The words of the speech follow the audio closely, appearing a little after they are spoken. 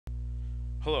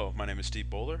Hello, my name is Steve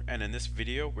Bowler, and in this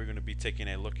video we're going to be taking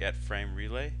a look at frame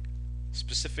relay.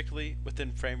 Specifically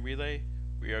within frame relay,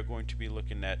 we are going to be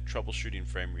looking at troubleshooting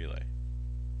frame relay.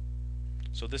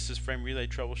 So this is frame relay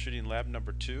troubleshooting lab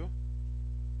number 2.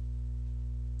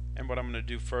 And what I'm going to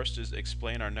do first is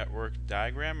explain our network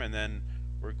diagram, and then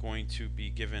we're going to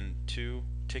be given 2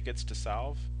 tickets to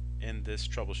solve in this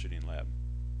troubleshooting lab.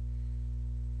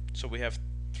 So we have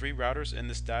 3 routers in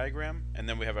this diagram, and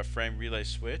then we have a frame relay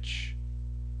switch.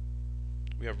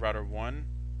 We have router 1,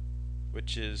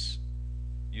 which is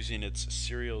using its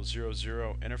serial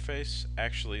 00 interface.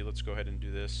 Actually, let's go ahead and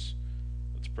do this.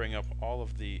 Let's bring up all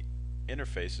of the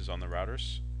interfaces on the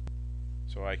routers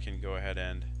so I can go ahead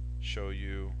and show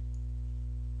you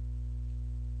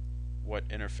what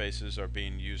interfaces are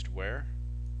being used where.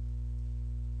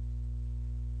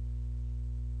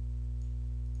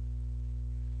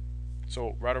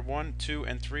 So router 1, 2,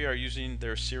 and 3 are using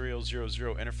their serial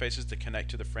 00 interfaces to connect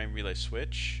to the frame relay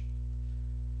switch.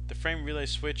 The frame relay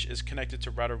switch is connected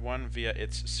to router 1 via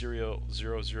its serial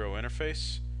 00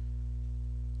 interface.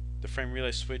 The frame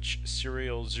relay switch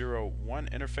serial 01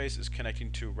 interface is connecting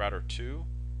to router 2,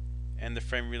 and the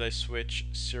frame relay switch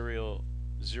serial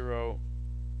 0/2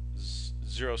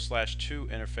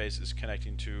 interface is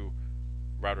connecting to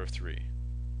router 3.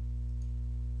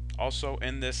 Also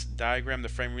in this diagram, the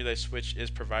frame relay switch is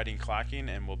providing clocking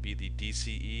and will be the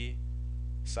DCE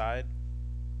side,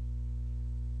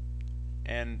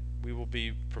 and we will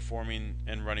be performing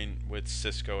and running with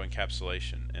Cisco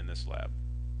encapsulation in this lab.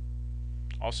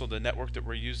 Also, the network that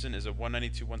we're using is a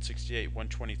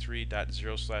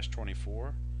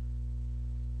 192.168.123.0/24.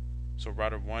 So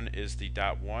router 1 is the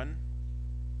 .1,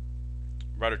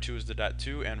 router 2 is the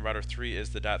 .2, and router 3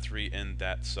 is the .3 in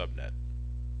that subnet.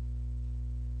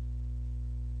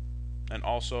 And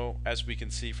also, as we can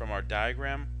see from our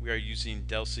diagram, we are using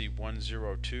DELC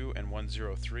 102 and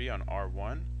 103 on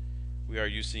R1. We are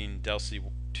using DELC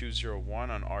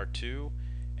 201 on R2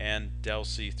 and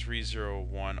DELC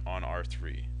 301 on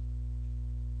R3.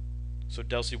 So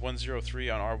DELC 103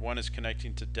 on R1 is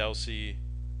connecting to DELC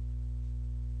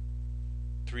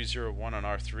 301 on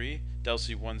R3.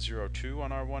 DELC 102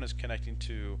 on R1 is connecting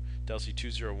to DELC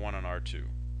 201 on R2.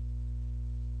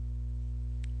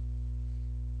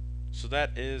 So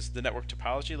that is the network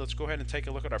topology. Let's go ahead and take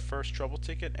a look at our first trouble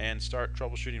ticket and start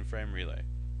troubleshooting frame relay.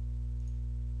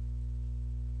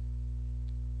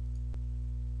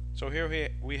 So here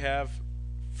we have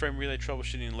frame relay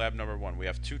troubleshooting lab number 1. We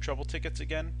have 2 trouble tickets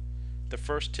again. The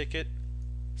first ticket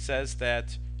says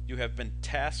that you have been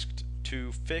tasked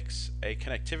to fix a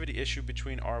connectivity issue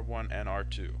between R1 and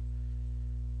R2.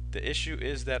 The issue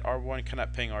is that R1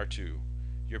 cannot ping R2.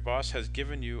 Your boss has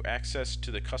given you access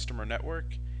to the customer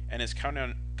network and is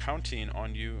counting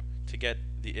on you to get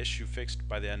the issue fixed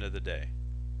by the end of the day.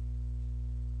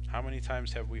 How many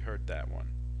times have we heard that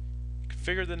one?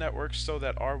 Configure the network so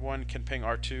that R1 can ping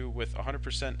R2 with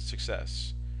 100%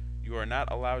 success. You are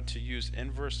not allowed to use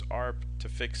inverse ARP to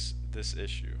fix this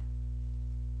issue.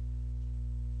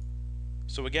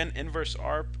 So again, inverse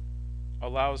ARP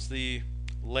allows the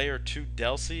layer 2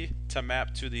 DELC to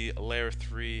map to the layer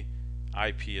 3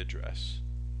 IP address.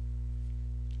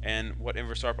 And what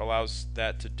inverse ARP allows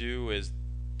that to do is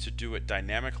to do it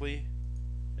dynamically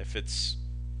if it's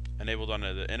enabled on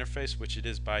the interface, which it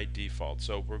is by default.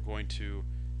 So we're going to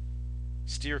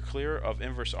steer clear of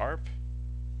inverse ARP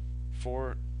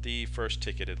for the first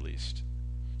ticket at least.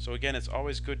 So again, it's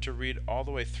always good to read all the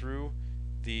way through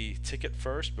the ticket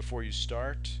first before you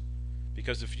start,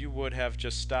 because if you would have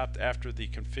just stopped after the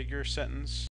configure sentence